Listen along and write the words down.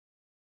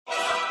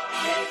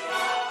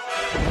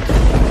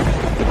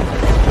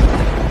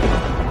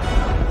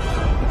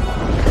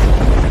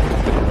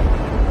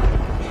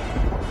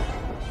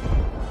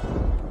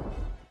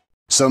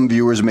Some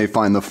viewers may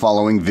find the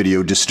following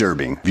video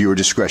disturbing. Viewer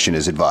discretion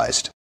is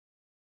advised.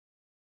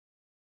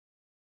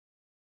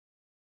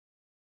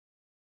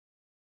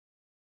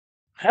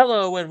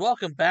 Hello and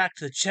welcome back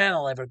to the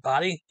channel,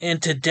 everybody.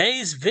 In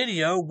today's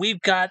video,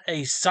 we've got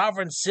a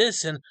sovereign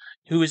citizen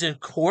who is in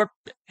court,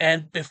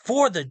 and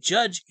before the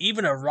judge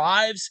even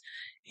arrives,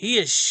 he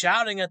is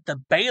shouting at the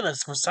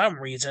bailiffs for some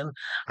reason.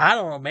 I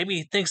don't know, maybe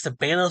he thinks the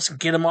bailiffs can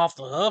get him off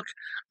the hook?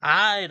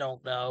 I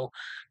don't know.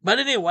 But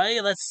anyway,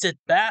 let's sit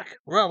back,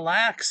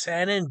 relax,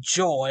 and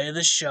enjoy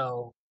the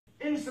show.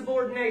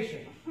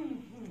 Insubordination.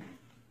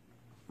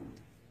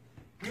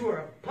 You are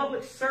a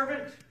public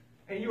servant,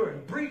 and you are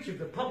in breach of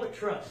the public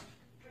trust.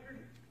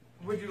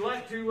 Would you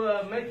like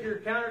to make your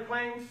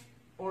counterclaims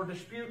or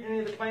dispute any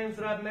of the claims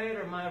that I've made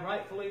or my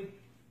rightfully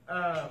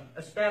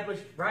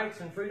established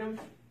rights and freedoms?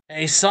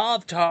 A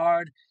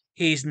Sovtard,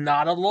 he's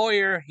not a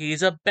lawyer,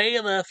 he's a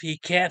bailiff. He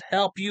can't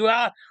help you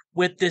out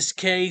with this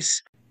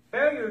case.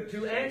 Failure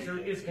to answer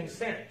is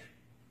consent.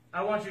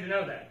 I want you to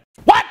know that.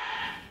 What?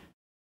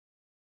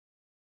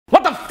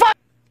 What the fuck?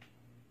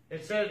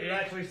 It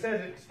actually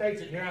says it, states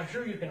it here. I'm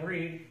sure you can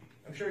read.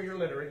 I'm sure you're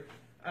literate.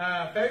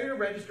 Failure to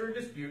register a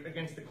dispute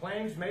against the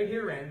claims made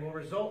herein will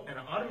result in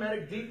an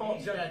automatic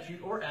default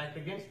statute or act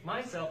against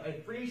myself,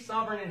 a free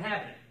sovereign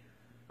inhabitant.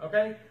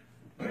 Okay?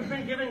 You've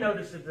been given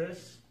notice of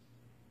this.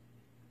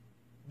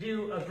 Do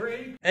you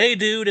agree? Hey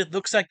dude, it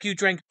looks like you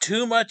drank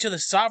too much of the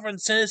sovereign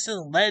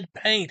citizen lead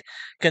paint,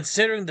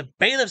 considering the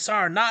bailiffs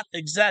are not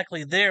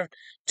exactly there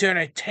to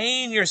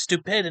entertain your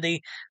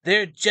stupidity.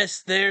 They're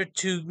just there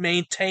to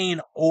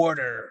maintain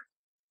order.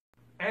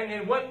 And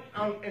in what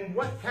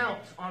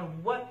counts,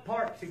 on what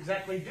parts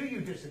exactly do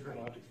you disagree?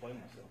 I have to explain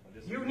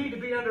myself. You need to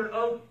be under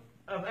oath.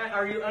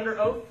 Are you under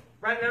oath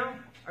right now?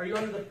 Are you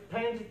under the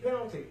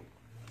penalty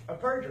of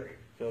perjury?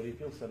 Jody,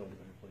 if you'll settle with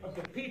me, please. Of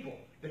the people,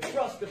 the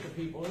trust of the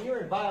people, and you're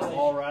in violation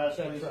All right, of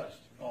that please. trust.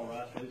 All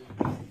right, please.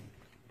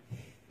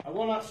 I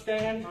will not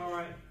stand All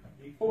right.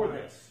 for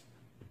this.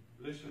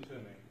 Listen to me.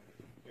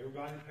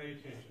 Everybody pay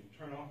attention.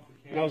 Turn off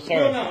the No,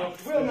 camera.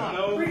 sir. Will not.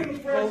 No Freedom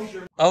of press.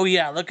 closure. Oh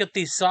yeah, look at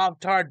these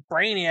Sovtard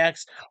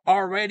brainiacs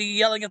already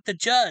yelling at the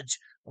judge.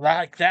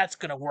 Like that's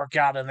gonna work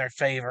out in their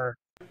favor.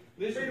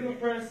 Listen, Freedom of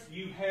press.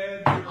 you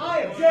had... I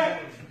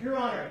object, Your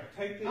Honor.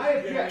 Take this I man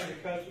object. into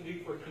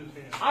custody for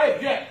contempt. I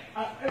object.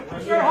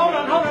 Sir, hold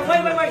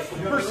on. Wait.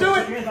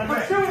 Pursuant.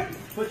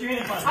 Put your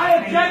hand behind I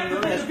object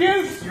to this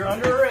abuse. You're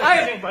under arrest.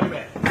 I- Put your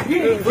hand behind You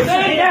need to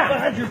stand down.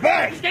 behind your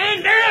back.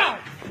 Stand down.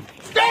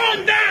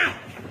 Stand down.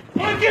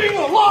 I'm giving you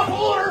a lawful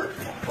order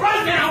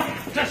right now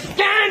to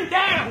stand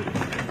down.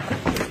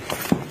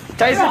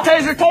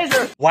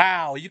 Taser.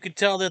 Wow, you can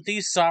tell that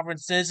these sovereign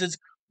citizens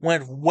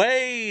went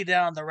way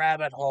down the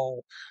rabbit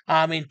hole.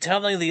 I mean,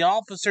 telling the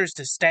officers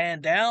to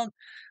stand down?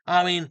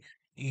 I mean,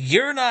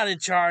 you're not in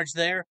charge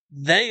there.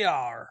 They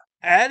are.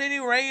 At any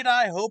rate,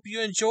 I hope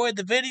you enjoyed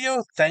the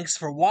video. Thanks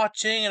for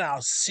watching, and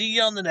I'll see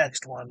you on the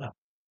next one.